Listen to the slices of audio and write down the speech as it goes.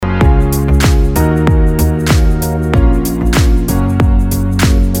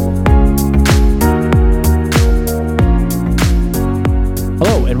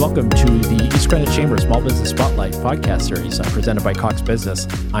Spotlight podcast series presented by Cox Business.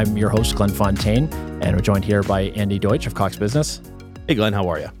 I'm your host, Glenn Fontaine, and we're joined here by Andy Deutsch of Cox Business. Hey, Glenn, how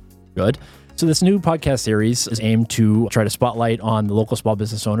are you? Good. So this new podcast series is aimed to try to spotlight on the local small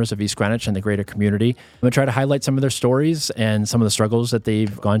business owners of East Greenwich and the greater community. I'm going to try to highlight some of their stories and some of the struggles that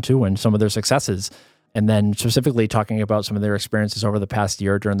they've gone to and some of their successes. And then specifically talking about some of their experiences over the past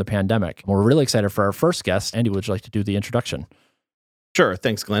year during the pandemic. We're really excited for our first guest. Andy, would you like to do the introduction? Sure.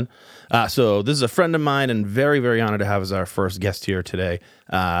 Thanks, Glenn. So this is a friend of mine and very, very honored to have as our first guest here today.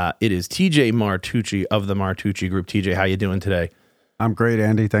 It is TJ Martucci of the Martucci Group. TJ, how you doing today? I'm great,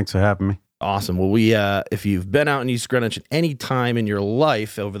 Andy. Thanks for having me. Awesome. Well, if you've been out in East Greenwich at any time in your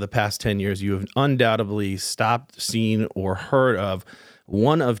life over the past 10 years, you have undoubtedly stopped, seen, or heard of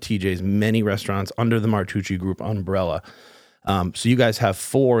one of TJ's many restaurants under the Martucci Group umbrella. So you guys have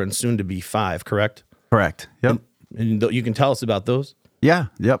 4 and soon to be 5, correct? Correct. Yep. And you can tell us about those? Yeah.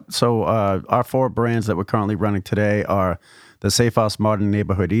 Yep. So our 4 brands that we're currently running today are the Safe House Modern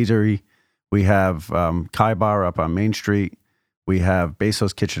Neighborhood Eatery. We have Kai Bar up on Main Street. We have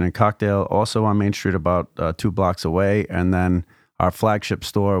Bezos Kitchen and Cocktail also on Main Street about 2 blocks away. And then our flagship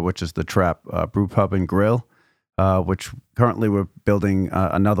store, which is the Trap Brew Pub and Grill, which currently we're building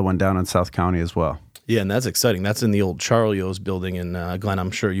another one down in South County as well. Yeah, and that's exciting. That's in the old Charlio's building. And Glenn, I'm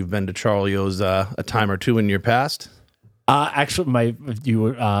sure you've been to Charlio's a time or two in your past. Actually,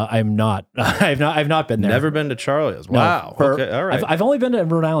 I'm not. I've not been there. Never been to Charlio's. Wow. No, Okay. All right. I've only been to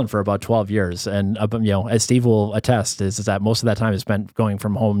Rhode Island for about 12 years, and as Steve will attest, is that most of that time is spent going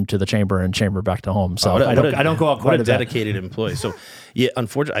from home to the chamber and chamber back to home. So I don't go out quite a dedicated employee. So yeah,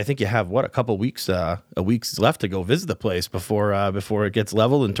 unfortunately, I think you have a couple weeks left to go visit the place before it gets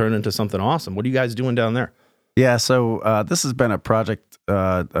leveled and turned into something awesome. What are you guys doing down there? Yeah, so this has been a project,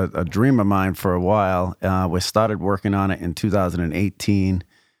 a dream of mine for a while. We started working on it in 2018.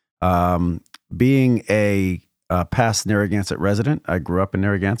 Being a past Narragansett resident, I grew up in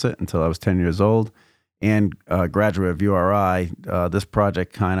Narragansett until I was 10 years old, and graduate of URI. This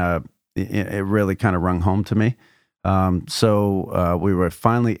project it really rung home to me. So we were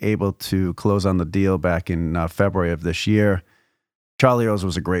finally able to close on the deal back in February of this year. Charlio's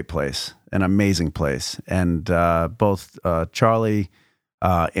was a great place, an amazing place. And both Charlie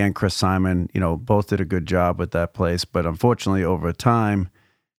and Chris Simon, both did a good job with that place. But unfortunately, over time,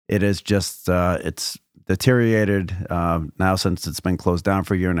 it is just, it's deteriorated now since it's been closed down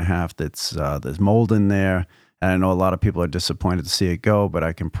for a year and a half. There's mold in there. And I know a lot of people are disappointed to see it go, but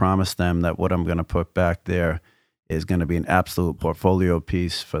I can promise them that what I'm going to put back there is going to be an absolute portfolio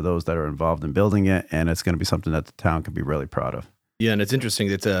piece for those that are involved in building it. And it's going to be something that the town can be really proud of. Yeah, and it's interesting.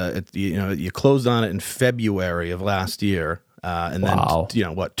 You closed on it in February of last year, and wow.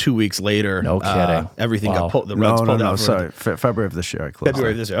 Then 2 weeks later, no kidding, everything wow. got pulled. The rugs pulled out. Sorry, February of this year I closed.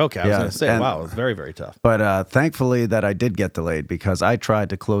 February of this year. Okay, I was going to say, wow, it was very, very tough. But thankfully that I did get delayed because I tried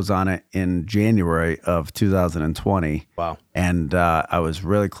to close on it in January of 2020. Wow, and I was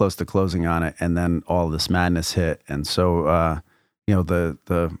really close to closing on it, and then all this madness hit, and so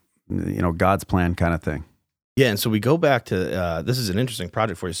the God's plan kind of thing. Yeah, and so we go back to this is an interesting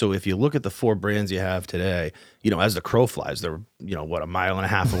project for you. So if you look at the 4 brands you have today, as the crow flies, they're a mile and a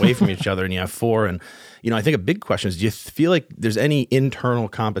half away from each other, and you have 4. And I think a big question is, do you feel like there's any internal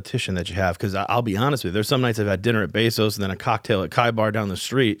competition that you have? Because I'll be honest with you, there's some nights I've had dinner at Bezos and then a cocktail at Kai Bar down the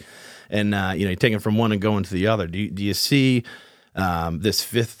street, and you're taking from one and going to the other. Do you see this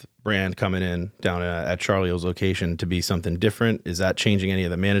 5th brand coming in down at Charlio's location to be something different? Is that changing any of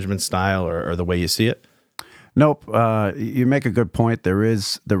the management style or the way you see it? Nope. You make a good point. There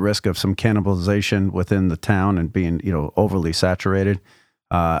is the risk of some cannibalization within the town and being, overly saturated.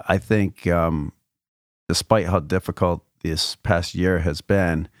 I think, despite how difficult this past year has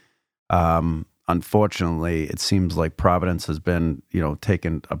been, unfortunately, it seems like Providence has been,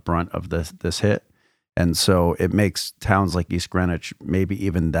 taking a brunt of this hit. And so it makes towns like East Greenwich maybe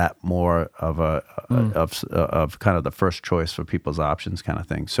even that more of of kind of the first choice for people's options kind of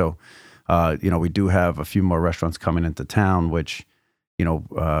thing. So, we do have a few more restaurants coming into town, which,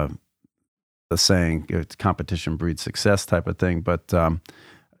 the saying, it's competition breeds success type of thing. But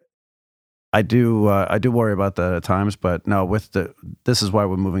I do worry about that at times. But no, this is why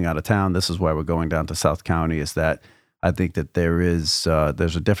we're moving out of town. This is why we're going down to South County. Is that I think that there's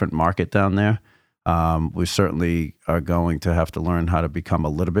a different market down there. We certainly are going to have to learn how to become a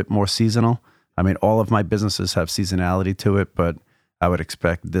little bit more seasonal. I mean, all of my businesses have seasonality to it, but I would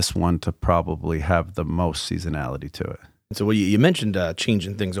expect this one to probably have the most seasonality to it. So you mentioned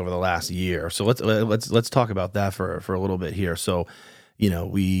changing things over the last year. So let's talk about that for a little bit here. So,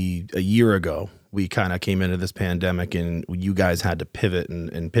 a year ago we kind of came into this pandemic, and you guys had to pivot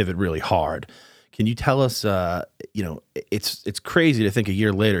and pivot really hard. Can you tell us, it's crazy to think a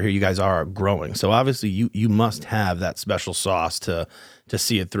year later here you guys are growing. So obviously you must have that special sauce to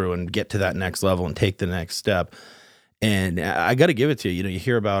see it through and get to that next level and take the next step. And I got to give it to you. You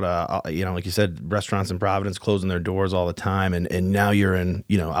hear about, like you said, restaurants in Providence closing their doors all the time. And now you're in,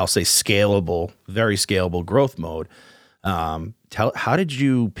 I'll say scalable, very scalable growth mode. How did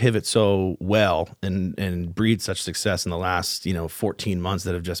you pivot so well and breed such success in the last, 14 months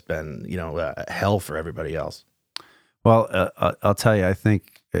that have just been, hell for everybody else? Well, I'll tell you, I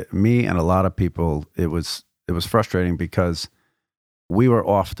think me and a lot of people, it was frustrating because we were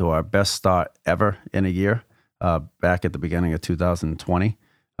off to our best start ever in a year back at the beginning of 2020.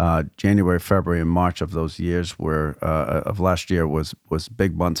 January, February, and March of those years of last year was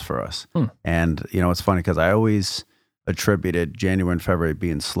big months for us. And, it's funny because I always attributed January and February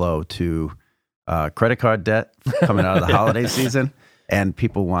being slow to credit card debt coming out of the holiday season and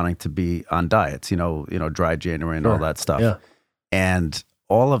people wanting to be on diets, dry January and all that stuff. Yeah. And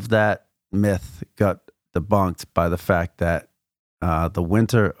all of that myth got debunked by the fact that the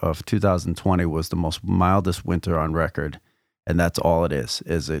winter of 2020 was the most mildest winter on record. And that's all it is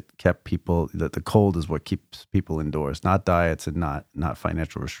it kept people, that the cold is what keeps people indoors, not diets and not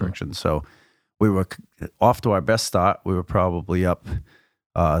financial restrictions. So we were off to our best start. We were probably up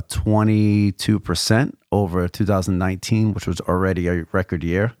 22% over 2019, which was already a record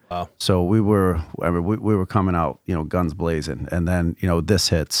year. Wow. So we were coming out, guns blazing. And then, this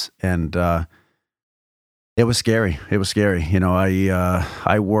hits. And it was scary. It was scary.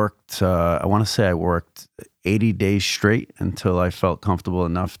 I worked, I want to say I worked 80 days straight until I felt comfortable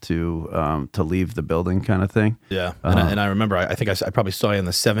enough to leave the building, kind of thing. Yeah, and I remember, I think I probably saw you on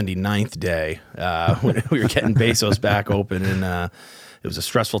the 79th day when we were getting Bezos back open, and it was a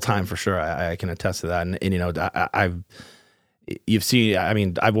stressful time for sure. I can attest to that, and you've seen. I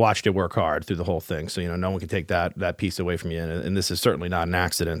mean, I've watched it work hard through the whole thing, so no one can take that piece away from you, and this is certainly not an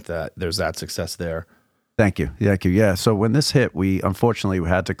accident that there's that success there. Thank you. Yeah. So when this hit, we unfortunately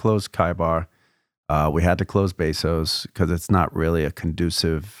had to close Kai Bar. We had to close Bezos because it's not really a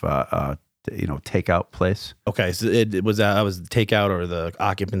conducive, takeout place. Okay, so it was takeout or the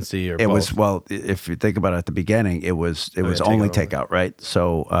occupancy or it both? was. Well, if you think about it, at the beginning, it was only takeout, right?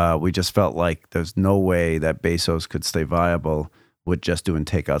 So we just felt like there's no way that Bezos could stay viable with just doing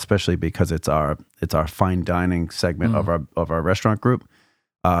takeout, especially because it's our fine dining segment of our restaurant group.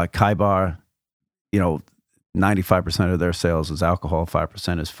 Kai Bar, 95% of their sales is alcohol,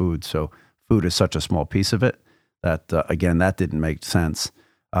 5% is food. So food is such a small piece of it that, again, that didn't make sense.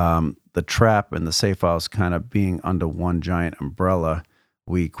 The Trap and the Safe House kind of being under one giant umbrella,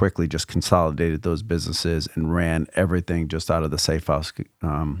 we quickly just consolidated those businesses and ran everything just out of the Safe House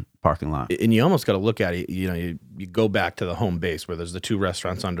parking lot. And you almost got to look at it, you go back to the home base where there's the two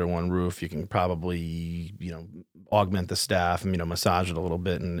restaurants under one roof. You can probably, augment the staff and, massage it a little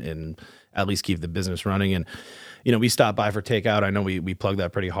bit and at least keep the business running. And, we stopped by for takeout. I know we plugged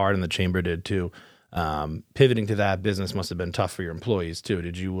that pretty hard, and the chamber did too. Pivoting to that business must have been tough for your employees too.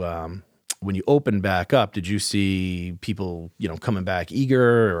 Did you, when you opened back up, did you see people, coming back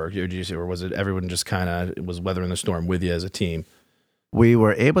eager, or was it everyone just kind of was weathering the storm with you as a team? We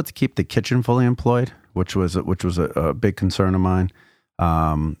were able to keep the kitchen fully employed, which was a big concern of mine.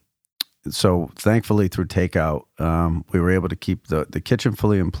 So thankfully through takeout, we were able to keep the kitchen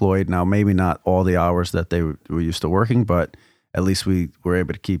fully employed. Now, maybe not all the hours that they were used to working, but at least we were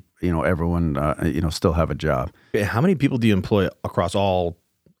able to keep, everyone, still have a job. How many people do you employ across all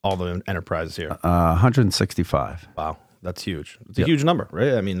the enterprises here? 165. Wow. That's huge. It's a huge number,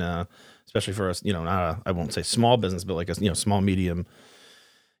 right? I mean, especially for us, not I won't say small business, but like a, small, medium,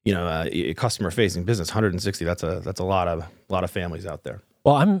 customer facing business, 160, that's a lot of families out there.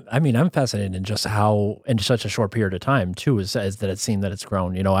 Well, I'm fascinated in just how in such a short period of time too is that it's seen that it's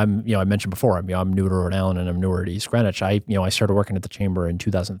grown. I mentioned before, I'm new to Rhode Island and I'm newer to East Greenwich. I started working at the chamber in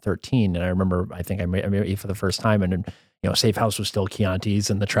 2013, and I remember I think I met for the first time, and Safe House was still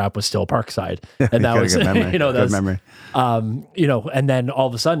Chianti's and the Trap was still Parkside, and that was good memory. Good memory. And then all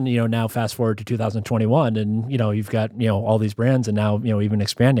of a sudden, now fast forward to 2021, and you've got all these brands, and now even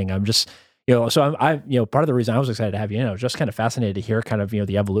expanding. I'm just. So I part of the reason I was excited to have you in, I was just kind of fascinated to hear kind of,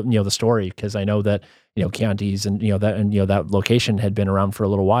 the evolution, the story, because I know that, Chianti's and, that location had been around for a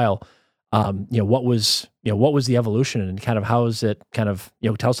little while. What was the evolution, and kind of how is it kind of,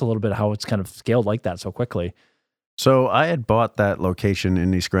 tell us a little bit how it's kind of scaled like that so quickly. So I had bought that location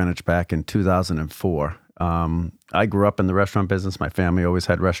in East Greenwich back in 2004. I grew up in the restaurant business. My family always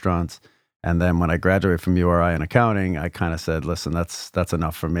had restaurants. And then when I graduated from URI in accounting, I kind of said, listen, that's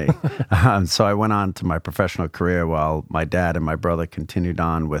enough for me. So I went on to my professional career while my dad and my brother continued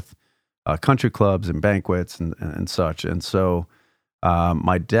on with country clubs and banquets and such. And so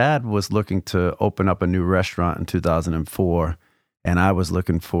my dad was looking to open up a new restaurant in 2004, and I was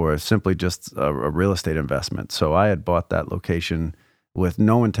looking for simply just a real estate investment. So I had bought that location with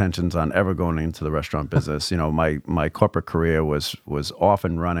no intentions on ever going into the restaurant business. My corporate career was off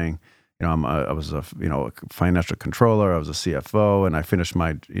and running. I was a financial controller. I was a CFO, and I finished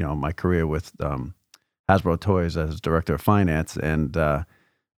my career with Hasbro Toys as director of finance. And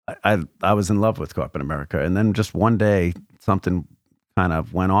I was in love with corporate America. And then just one day, something kind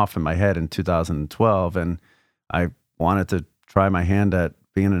of went off in my head in 2012, and I wanted to try my hand at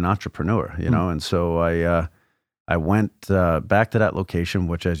being an entrepreneur. And so I went back to that location,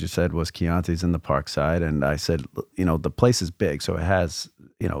 which, as you said, was Chianti's in the Parkside. And I said, the place is big, so it has,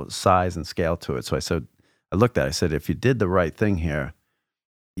 size and scale to it. So I looked at it, I said, if you did the right thing here,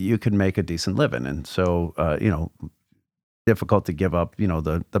 you could make a decent living. And so, difficult to give up,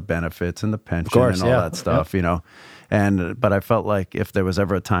 the benefits and the pension and all that stuff, but I felt like if there was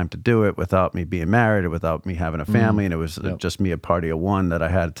ever a time to do it without me being married or without me having a family, and it was just me, a party of one that I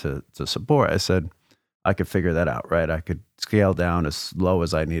had to support, I said, I could figure that out, right? I could scale down as low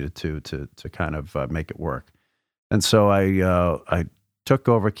as I needed to kind of make it work. And so I took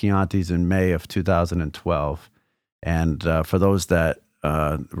over Chianti's in May of 2012. And for those that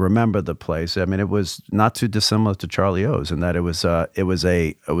remember the place, I mean, it was not too dissimilar to Charlie O's in that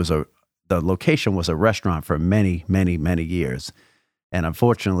the location was a restaurant for many, many, many years. And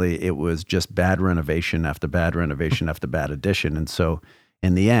unfortunately, it was just bad renovation after bad renovation after bad addition. And so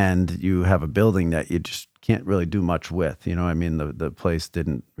in the end, you have a building that you just can't really do much with. The place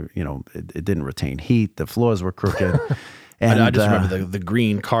didn't, it didn't retain heat. The floors were crooked. And I just remember the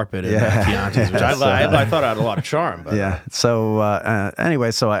green carpet at Chianti's, which I thought had a lot of charm. But. Yeah. So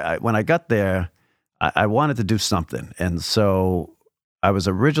anyway, so when I got there, I wanted to do something. And so I was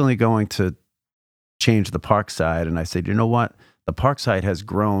originally going to change the Parkside. And I said, you know what? The Parkside has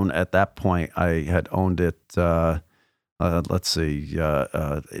grown. At that point, I had owned it, 9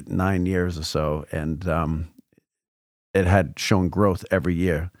 years or so. And it had shown growth every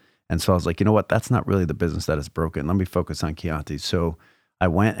year. And so I was like, you know what? That's not really the business that is broken. Let me focus on Chianti's. So I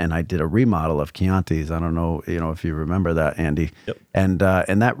went and I did a remodel of Chianti's. I don't know, if you remember that, Andy. Yep. And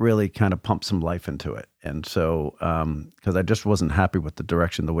that really kind of pumped some life into it. And so, because I just wasn't happy with the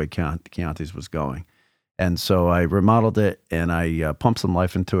direction the way Chianti's was going. And so I remodeled it and I pumped some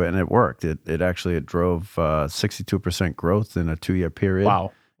life into it, and it worked. It drove 62% growth in a 2-year period.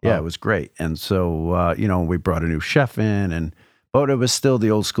 Wow. Yeah, it was great. And so, we brought a new chef in, but it was still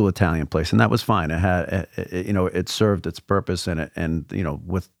the old school Italian place, and that was fine. It had, it served its purpose, and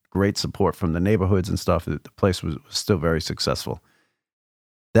with great support from the neighborhoods and stuff, the place was still very successful.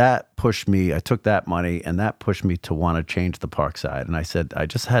 That pushed me. I took that money, and that pushed me to want to change the Parkside. And I said, I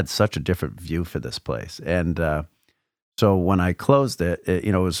just had such a different view for this place. And so when I closed it,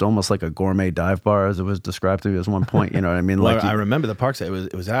 it was almost like a gourmet dive bar, as it was described to me at one point. You know what I mean? Well, I remember the Parkside.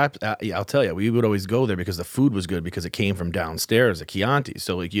 It was I'll tell you, we would always go there because the food was good, because it came from downstairs at Chianti's.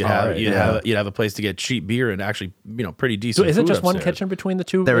 So like you'd have a place to get cheap beer and actually pretty decent. So is it food just upstairs. one kitchen between the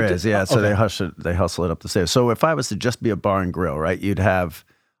two? There is, yeah. So Okay. they hustle it up the stairs. So if I was to just be a bar and grill, right, you'd have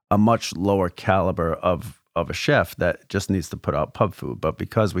a much lower caliber of a chef that just needs to put out pub food. But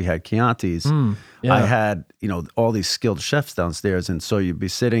because we had Chianti's, I had, all these skilled chefs downstairs. And so you'd be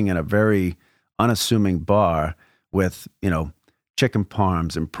sitting in a very unassuming bar with, chicken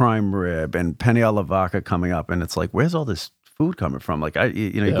parms and prime rib and penne alla vodka coming up. And it's like, where's all this food coming from? Like,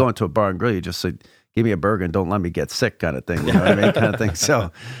 you go into a bar and grill, you just say, give me a burger and don't let me get sick kind of thing. You know what I mean? Kind of thing.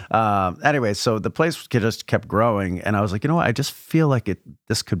 So anyway, so the place just kept growing. And I was like, I just feel like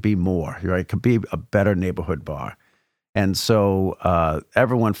this could be more, right? It could be a better neighborhood bar. And so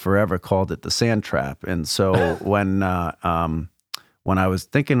everyone forever called it the Sand Trap. And so when I was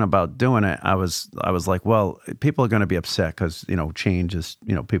thinking about doing it, I was like, well, people are going to be upset because, change is,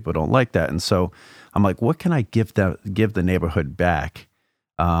 people don't like that. And so I'm like, what can I give the neighborhood back?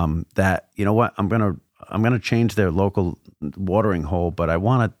 That, I'm gonna change their local watering hole, but I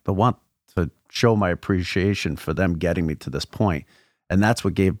want to show my appreciation for them getting me to this point, and that's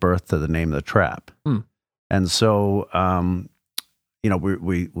what gave birth to the name of the Trap. And so,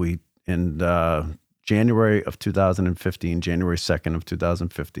 we in January of 2015, January 2nd of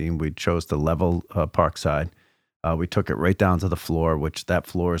 2015, we chose to level Parkside. We took it right down to the floor, which that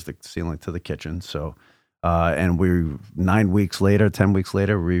floor is the ceiling to the kitchen. So. And 10 weeks later,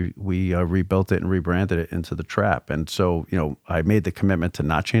 we rebuilt it and rebranded it into the Trap. And so, I made the commitment to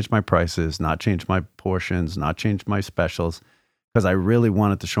not change my prices, not change my portions, not change my specials, because I really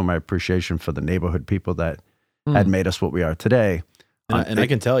wanted to show my appreciation for the neighborhood people that had made us what we are today. And I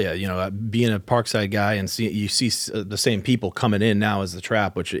can tell you, being a Parkside guy and you see the same people coming in now as the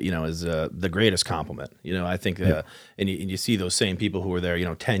Trap, which is the greatest compliment. I think, and you see those same people who were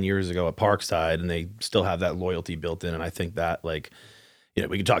there, 10 years ago at Parkside, and they still have that loyalty built in. And I think that we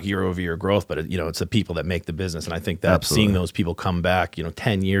can talk year over year growth, but it's the people that make the business. And I think that seeing those people come back,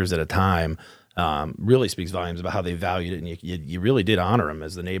 10 years at a time, really speaks volumes about how they valued it, and you really did honor them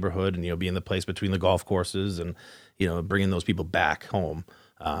as the neighborhood, and being the place between the golf courses, and bringing those people back home.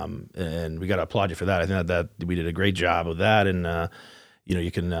 And we got to applaud you for that. I think that we did a great job of that, and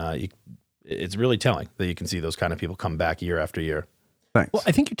it's really telling that you can see those kind of people come back year after year. Thanks. Well,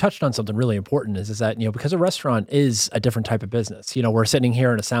 I think you touched on something really important is that, because a restaurant is a different type of business. We're sitting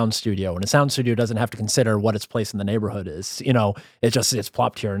here in a sound studio, and a sound studio doesn't have to consider what its place in the neighborhood is. It's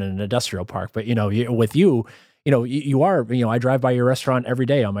plopped here in an industrial park. But, with you, you are, I drive by your restaurant every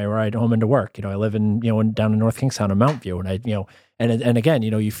day on my ride home into work. I live in, down in North Kingstown in Mount View. And and again,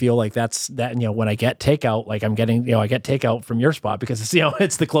 you feel like that's that, when I get takeout, like I'm getting, I get takeout from your spot because it's,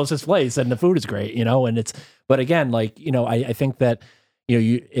 it's the closest place and the food is great, but again, I think that,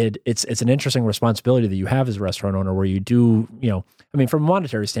 it's an interesting responsibility that you have as a restaurant owner where you do, from a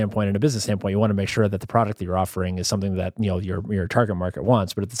monetary standpoint and a business standpoint, you want to make sure that the product that you're offering is something that, your target market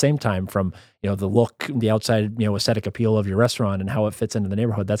wants. But at the same time, from, the look, the outside, aesthetic appeal of your restaurant and how it fits into the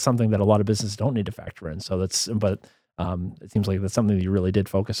neighborhood, that's something that a lot of businesses don't need to factor in. So it seems like that's something that you really did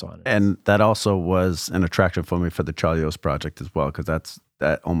focus on. And that also was an attraction for me for the Charlie O's project as well, because that's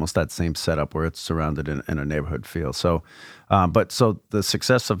almost that same setup where it's surrounded in a neighborhood feel. So, so the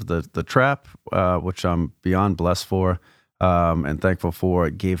success of the Trap, which I'm beyond blessed for and thankful for,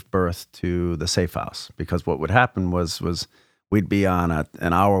 gave birth to the Safe House, because what would happen was we'd be on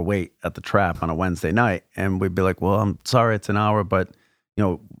an hour wait at the Trap on a Wednesday night, and we'd be like, well, I'm sorry, it's an hour, but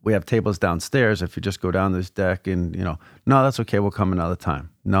we have tables downstairs. If you just go down this deck and, no, that's okay. We'll come another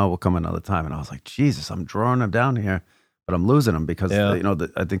time. No, we'll come another time. And I was like, Jesus, I'm drawing them down here, but I'm losing them because,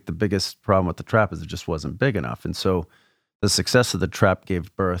 I think the biggest problem with the Trap is it just wasn't big enough. And so the success of the Trap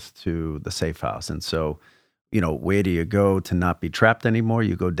gave birth to the Safe House. And so, where do you go to not be trapped anymore?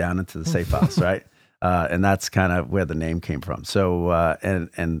 You go down into the Safe House, right? And that's kind of where the name came from. So,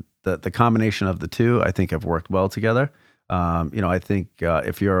 and the combination of the two, I think, have worked well together. I think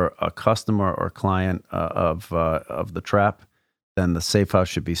if you're a customer or client of the Trap, then the Safe House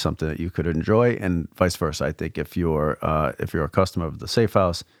should be something that you could enjoy, and vice versa. I think if you're a customer of the Safe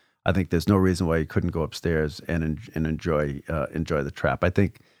House, I think there's no reason why you couldn't go upstairs and enjoy the Trap. I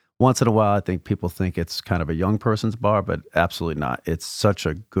think once in a while, I think people think it's kind of a young person's bar, but absolutely not. It's such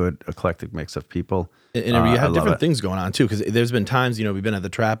a good eclectic mix of people. And you have different things going on too, because there's been times, we've been at the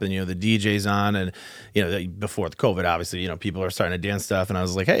Trap and, the DJ's on, and, before the COVID, obviously, people are starting to dance stuff. And I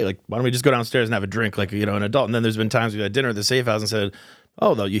was like, hey, why don't we just go downstairs and have a drink like, an adult? And then there's been times we had dinner at the Safe House and said,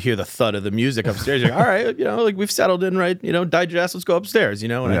 oh, though, you hear the thud of the music upstairs. You're like, all right, we've settled in, right? Digest, let's go upstairs,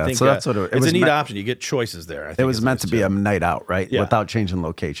 And I think so that's it's a neat option. You get choices there. I think it was meant to be a night out, right? Yeah. Without changing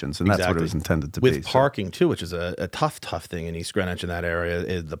locations. And that's what it was intended to be. With parking too, which is a tough thing in East Greenwich in that area,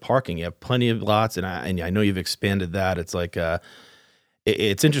 is the parking. You have plenty of lots, and I know you've expanded that. It's like,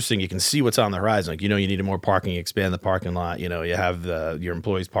 it's interesting. You can see what's on the horizon. Like, you need more parking, expand the parking lot. You have your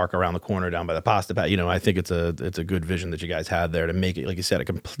employees park around the corner down by the pasta pat. I think it's a good vision that you guys had there to make it, like you said, a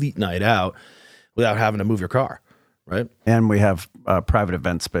complete night out without having to move your car, right? And we have private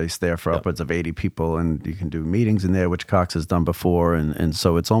event space there for upwards of 80 people, and you can do meetings in there, which Cox has done before, and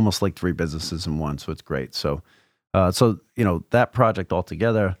so it's almost like 3 businesses in one. So it's great. So, that project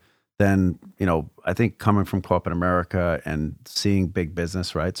altogether. Then, I think coming from corporate America and seeing big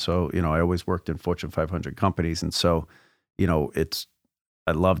business, right? So, I always worked in Fortune 500 companies. And so,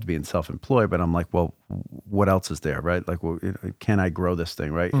 I loved being self-employed, but I'm like, well, what else is there, right? Like, well, can I grow this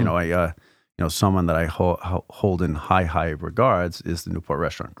thing, right? Someone that I hold in high regards is the Newport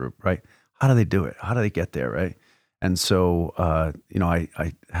Restaurant Group, right? How do they do it? How do they get there, right? And so,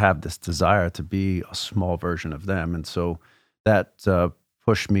 I have this desire to be a small version of them. And so that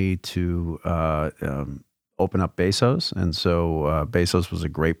pushed me to open up Bezos. And so Bezos was a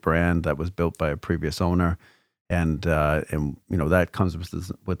great brand that was built by a previous owner. And that comes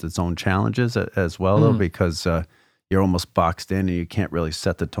with its own challenges as well, though, because you're almost boxed in and you can't really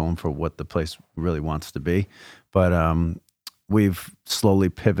set the tone for what the place really wants to be. But we've slowly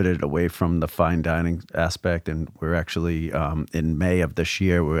pivoted away from the fine dining aspect, and we're actually in May of this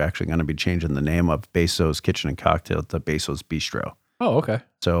year, we're actually going to be changing the name of Bezos Kitchen and Cocktail to Bezos Bistro. Oh, okay.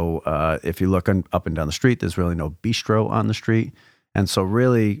 So if you look up and down the street, there's really no bistro on the street. And so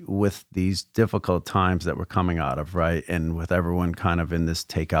really with these difficult times that we're coming out of, right, and with everyone kind of in this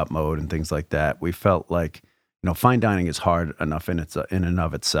takeout mode and things like that, we felt like, fine dining is hard enough in and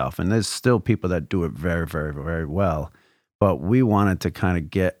of itself, and there's still people that do it very, very, very well. But we wanted to kind of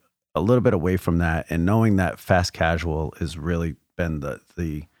get a little bit away from that, and knowing that fast casual has really been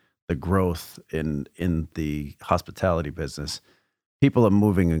the growth in the hospitality business. People are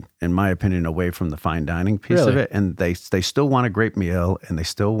moving, in my opinion, away from the fine dining piece of it, and they still want a great meal and they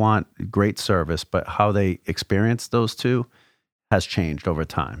still want great service, but how they experience those two has changed over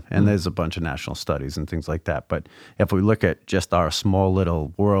time. And there's a bunch of national studies and things like that. But if we look at just our small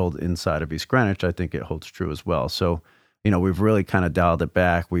little world inside of East Greenwich, I think it holds true as well. So, we've really kind of dialed it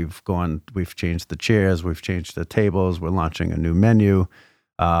back. We've changed the chairs, we've changed the tables, we're launching a new menu.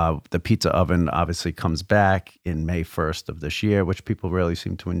 The pizza oven obviously comes back in May 1st of this year, which people really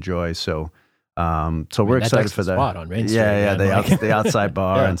seem to enjoy. So, we're excited for that. Spot on Main Street, the outside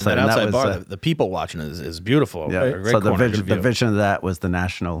bar and that outside bar. The people watching is beautiful. Yeah. Great So the vision of that was the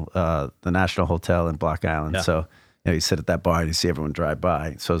National Hotel in Block Island. Yeah. So you sit at that bar and you see everyone drive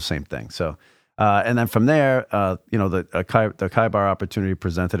by. So the same thing. So and then from there, the Kai Bar opportunity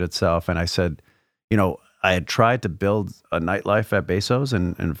presented itself, and I said, I had tried to build a nightlife at Bezos,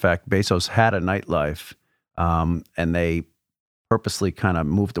 and in fact, Bezos had a nightlife, and they purposely kind of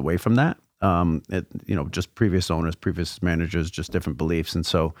moved away from that. Just previous owners, previous managers, just different beliefs, and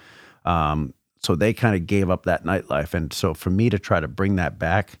so they kind of gave up that nightlife, and so for me to try to bring that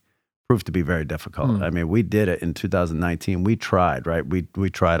back proved to be very difficult. I mean, we did it in 2019. We tried, right? We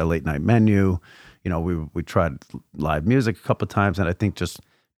tried a late night menu. We tried live music a couple of times, and I think just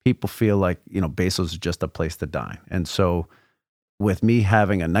people feel like, Bezos is just a place to dine. And so with me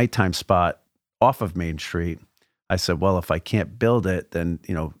having a nighttime spot off of Main Street, I said, well, if I can't build it, then,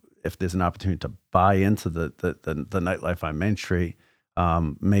 if there's an opportunity to buy into the nightlife on Main Street,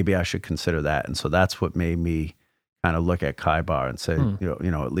 maybe I should consider that. And so that's what made me kind of look at Kai Bar and say,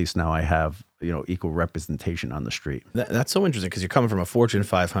 at least now I have, equal representation on the street. That's so interesting because you're coming from a Fortune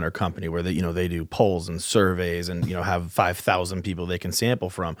 500 company where they do polls and surveys and, have 5,000 people they can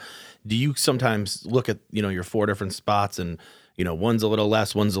sample from. Do you sometimes look at, your 4 different spots and, one's a little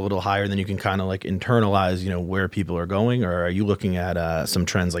less, one's a little higher, then you can kind of like internalize, where people are going? Or are you looking at some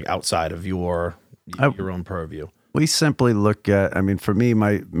trends like outside of your own purview? We simply look at, for me,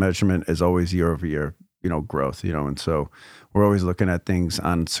 my measurement is always year over year, growth, and so we're always looking at things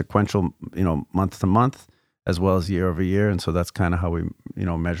on sequential, month to month, as well as year over year. And so that's kind of how we,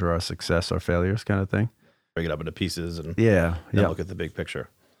 measure our success or failures kind of thing. Break it up into pieces and look at the big picture.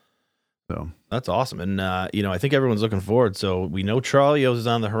 So that's awesome. And, I think everyone's looking forward. So we know Charlio's is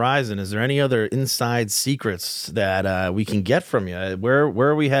on the horizon. Is there any other inside secrets that we can get from you? Where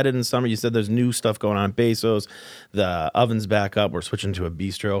are we headed in summer? You said there's new stuff going on at Bezos. The oven's back up. We're switching to a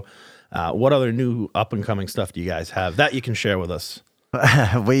bistro. What other new up-and-coming stuff do you guys have that you can share with us?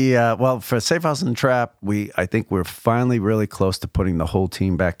 For Safe House and Trap, I think we're finally really close to putting the whole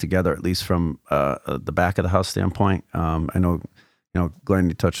team back together, at least from the back of the house standpoint. I know, Glenn,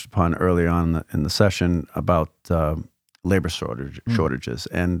 you touched upon early on in the session about labor shortages,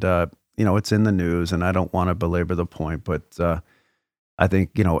 and it's in the news, and I don't want to belabor the point, but I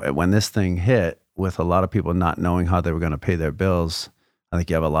think when this thing hit, with a lot of people not knowing how they were going to pay their bills, I think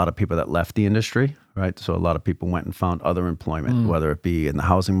you have a lot of people that left the industry, right? So a lot of people went and found other employment, whether it be in the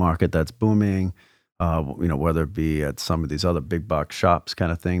housing market that's booming, whether it be at some of these other big box shops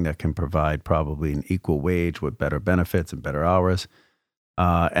kind of thing that can provide probably an equal wage with better benefits and better hours.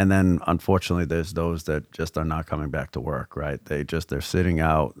 And then unfortunately, there's those that just are not coming back to work, right? They're sitting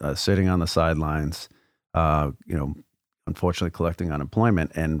out, sitting on the sidelines, unfortunately collecting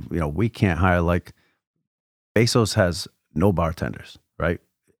unemployment. And, we can't hire, like Bezos has no bartenders. Right.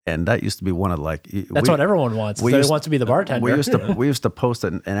 And that used to be one of that's what everyone wants. They want to be the bartender. We used to post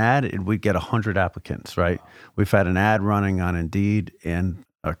an ad and we'd get 100 applicants. Right. We've had an ad running on Indeed and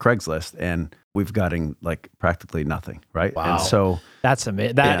Craigslist, and we've gotten practically nothing. Right. Wow. And so that's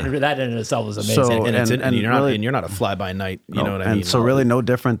amazing. That in itself is amazing. So, and you're not a fly by night. You know what I mean? And so really no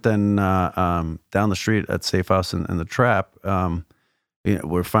different than down the street at Safe House and the Trap.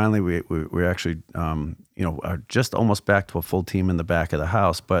 We're finally, we're actually, are just almost back to a full team in the back of the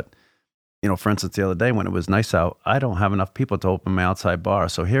house. But, for instance, the other day when it was nice out, I don't have enough people to open my outside bar.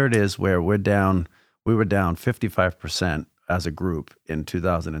 So here it is where we were down 55% as a group in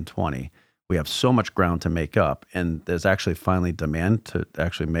 2020. We have so much ground to make up, and there's actually finally demand to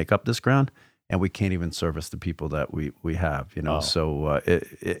actually make up this ground, and we can't even service the people that we have, So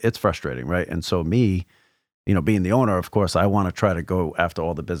it's frustrating, right? And so me, being the owner, of course, I want to try to go after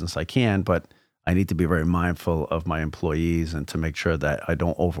all the business I can, but I need to be very mindful of my employees and to make sure that I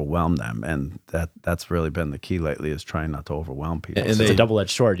don't overwhelm them. And that's really been the key lately, is trying not to overwhelm people. And it's a double-edged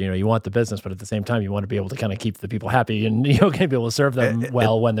sword. You want the business, but at the same time, you want to be able to kind of keep the people happy and, be able to serve them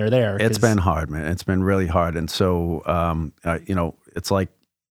when they're there. It's been hard, man. It's been really hard. And so, it's like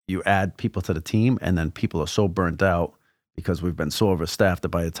you add people to the team and then people are so burnt out because we've been so overstaffed that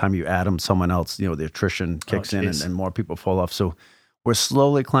by the time you add them, someone else, the attrition kicks in and more people fall off. So we're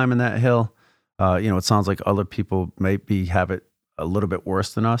slowly climbing that hill. It sounds like other people maybe have it a little bit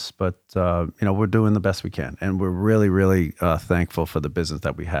worse than us, but, we're doing the best we can. And we're really, really thankful for the business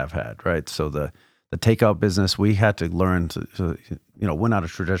that we have had, right? So the takeout business, we had to learn to we're not a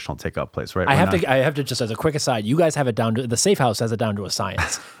traditional takeout place, right? I have to just, as a quick aside, you guys have it down to, the Safe House has it down to a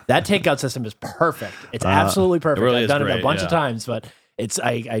science. That takeout system is perfect. It's absolutely perfect. Really I've done great, it a bunch of times, but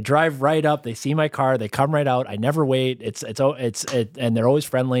I drive right up. They see my car. They come right out. I never wait. And they're always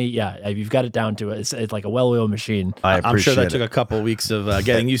friendly. Yeah, you've got it down to it. It's like a well-oiled machine. I'm sure that took a couple of weeks of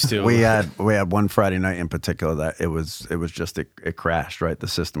getting used to. We had one Friday night in particular that it was just it crashed. Right, the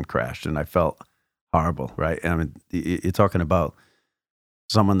system crashed, and I felt horrible. Right, I mean, you're talking about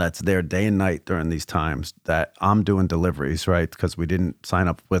someone that's there day and night during these times that I'm doing deliveries, right? Because we didn't sign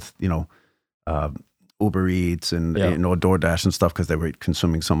up with Uber Eats and DoorDash and stuff because they were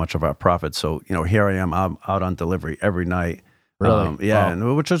consuming so much of our profits. So, here I am out on delivery every night. Really? Wow.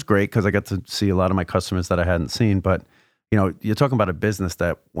 And which was great because I got to see a lot of my customers that I hadn't seen. But, you're talking about a business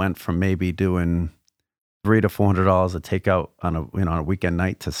that went from maybe doing $300 to $400 a takeout on a weekend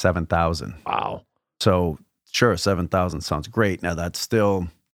night to $7,000. Wow. So sure, $7,000 sounds great. Now that's still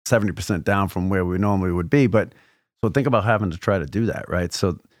 70% down from where we normally would be. But so think about having to try to do that, right?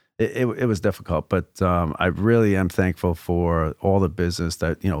 So it was difficult, but I really am thankful for all the business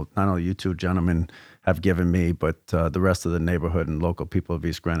that, not only you two gentlemen have given me, but the rest of the neighborhood and local people of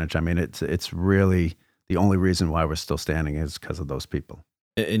East Greenwich. I mean, it's really the only reason why we're still standing is because of those people.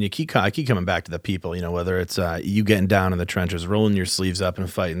 And I keep coming back to the people, whether it's you getting down in the trenches, rolling your sleeves up and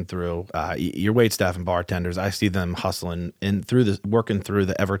fighting through your wait staff and bartenders. I see them hustling and working through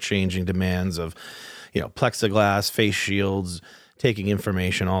the ever-changing demands of, plexiglass, face shields, taking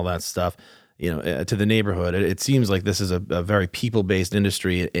information, all that stuff, to the neighborhood. It seems like this is a very people-based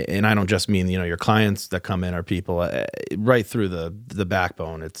industry. And I don't just mean, your clients that come in are people right through the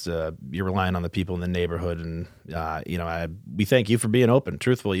backbone. It's you're relying on the people in the neighborhood. And, we thank you for being open.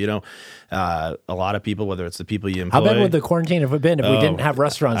 Truthfully, a lot of people, whether it's the people you employ. How bad would the quarantine have been if we didn't have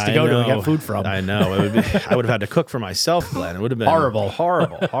restaurants to go to and get food from? I know. I would have had to cook for myself, Glenn. It would have been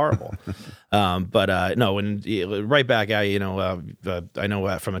horrible. No, and right back at you, I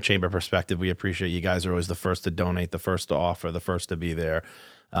know from a chamber perspective, we appreciate you guys are always the first to donate, the first to offer, the first to be there,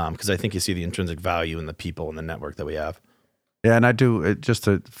 because I think you see the intrinsic value in the people and the network that we have. Yeah, and I do, just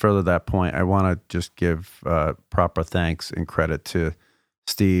to further that point, I want to just give proper thanks and credit to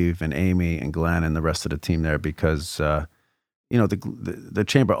Steve and Amy and Glenn and the rest of the team there because, the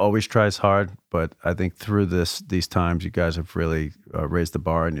chamber always tries hard, but I think through these times, you guys have really raised the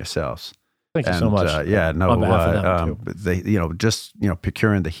bar on yourselves. Thank you so much. On behalf of them too.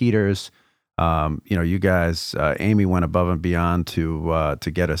 Procuring the heaters. You guys, Amy went above and beyond to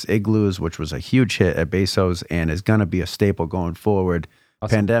get us igloos, which was a huge hit at Bezos and is going to be a staple going forward.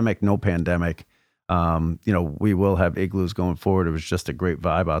 Awesome. Pandemic, no pandemic. We will have igloos going forward. It was just a great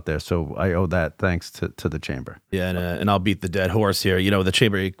vibe out there. So I owe that thanks to the chamber. Yeah, and I'll beat the dead horse here. The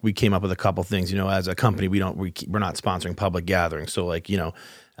chamber, we came up with a couple things. As a company, we're not sponsoring public gatherings. So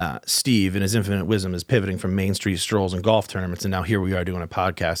Steve, in his infinite wisdom, is pivoting from Main Street strolls and golf tournaments, and now here we are doing a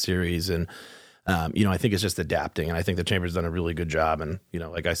podcast series. And I think it's just adapting, and I think the chamber's done a really good job. And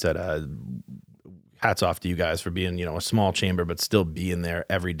like I said, hats off to you guys for being a small chamber, but still being there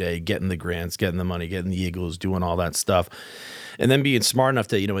every day, getting the grants, getting the money, getting the Eagles, doing all that stuff, and then being smart enough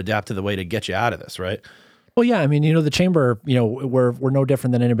to adapt to the way to get you out of this, right? Well, yeah, I mean, the chamber, we're no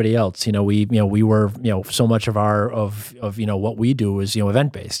different than anybody else. We were, so much of what we do is,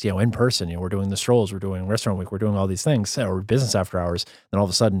 event based, in person. We're doing the strolls, we're doing restaurant week, we're doing all these things, or business after hours. Then all of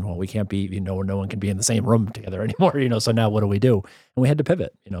a sudden, we can't be, no one can be in the same room together anymore. So now what do we do? And we had to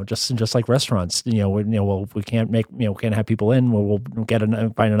pivot. Just like restaurants. We can't can't have people in. We'll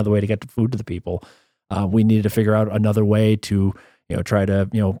find another way to get the food to the people. We needed to figure out another way to try to,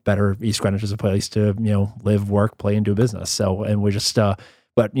 better East Greenwich as a place to, live, work, play, and do business. So, and we just,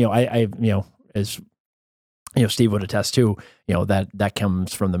 but, I as, Steve would attest to, that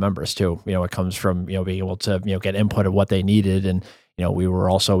comes from the members too. It comes from, being able to, get input of what they needed. And, we were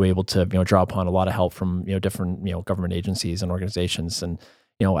also able to, draw upon a lot of help from, different, government agencies and organizations. And,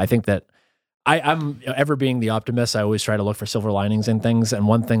 I think that I'm ever being the optimist. I always try to look for silver linings in things. And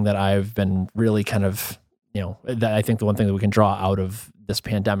one thing that I've been really kind of, that I think the one thing that we can draw out of this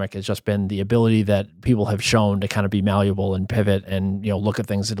pandemic has just been the ability that people have shown to kind of be malleable and pivot and, look at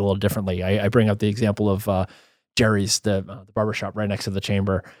things a little differently. I bring up the example of Jerry's, the barbershop right next to the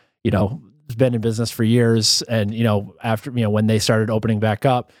chamber, has been in business for years. And, after, when they started opening back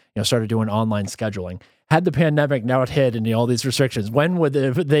up, started doing online scheduling. Had the pandemic now it hit and all these restrictions, when would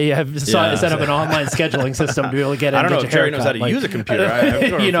they have set up an online scheduling system to be able to get in? I don't know if Jerry knows how to use a computer.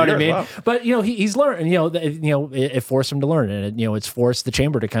 You know what I mean? Well. But he's learned. It forced him to learn, and it's forced the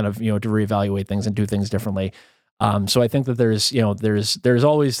chamber to kind of to reevaluate things and do things differently. So I think that there's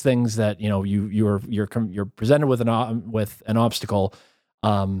always things that you're presented with an obstacle.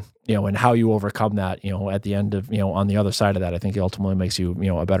 And how you overcome that, at the end of, on the other side of that, I think it ultimately makes you,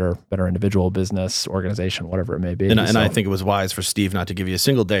 a better individual, business, organization, whatever it may be. And I think it was wise for Steve not to give you a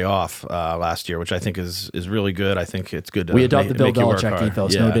single day off last year, which I think is really good. I think it's good. We adopt the Bill Belichick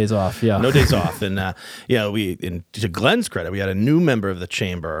ethos, no days off. Yeah. No days off. And, to Glenn's credit, we had a new member of the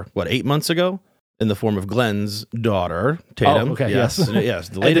chamber, 8 months ago? In the form of Glenn's daughter, Tatum. Oh, okay. Yes.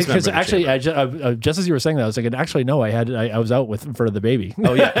 The latest member of the actually, chamber. just as you were saying that, I was like, actually, no, I was out for the baby.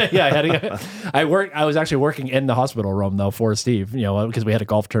 Oh yeah, yeah. I was actually working in the hospital room though for Steve, because we had a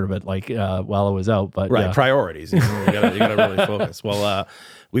golf tournament while I was out. But right, priorities. You gotta really focus. Well,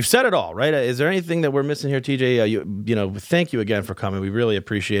 we've said it all, right? Is there anything that we're missing here, TJ? Thank you again for coming. We really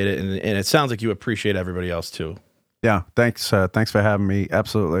appreciate it, and it sounds like you appreciate everybody else too. Yeah, thanks. Thanks for having me.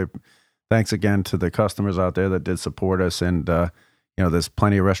 Absolutely. Thanks again to the customers out there that did support us, and there's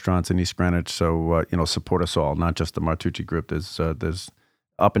plenty of restaurants in East Greenwich, so support us all, not just the Martucci Group. There's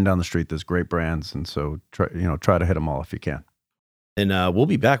up and down the street. There's great brands, and so try to hit them all if you can. And we'll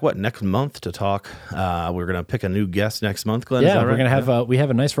be back next month to talk. We're gonna pick a new guest next month, Glenn. Yeah, we're gonna have we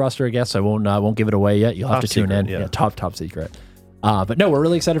have a nice roster of guests. I won't give it away yet. You'll have to tune in. Yeah, top secret. But no, we're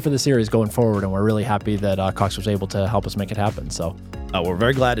really excited for the series going forward, and we're really happy that Cox was able to help us make it happen. So we're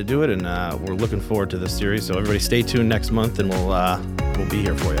very glad to do it, and we're looking forward to this series. So everybody stay tuned next month, and we'll be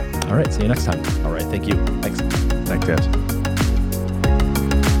here for you. All right, see you next time. All right, thank you. Thanks. Thanks, guys.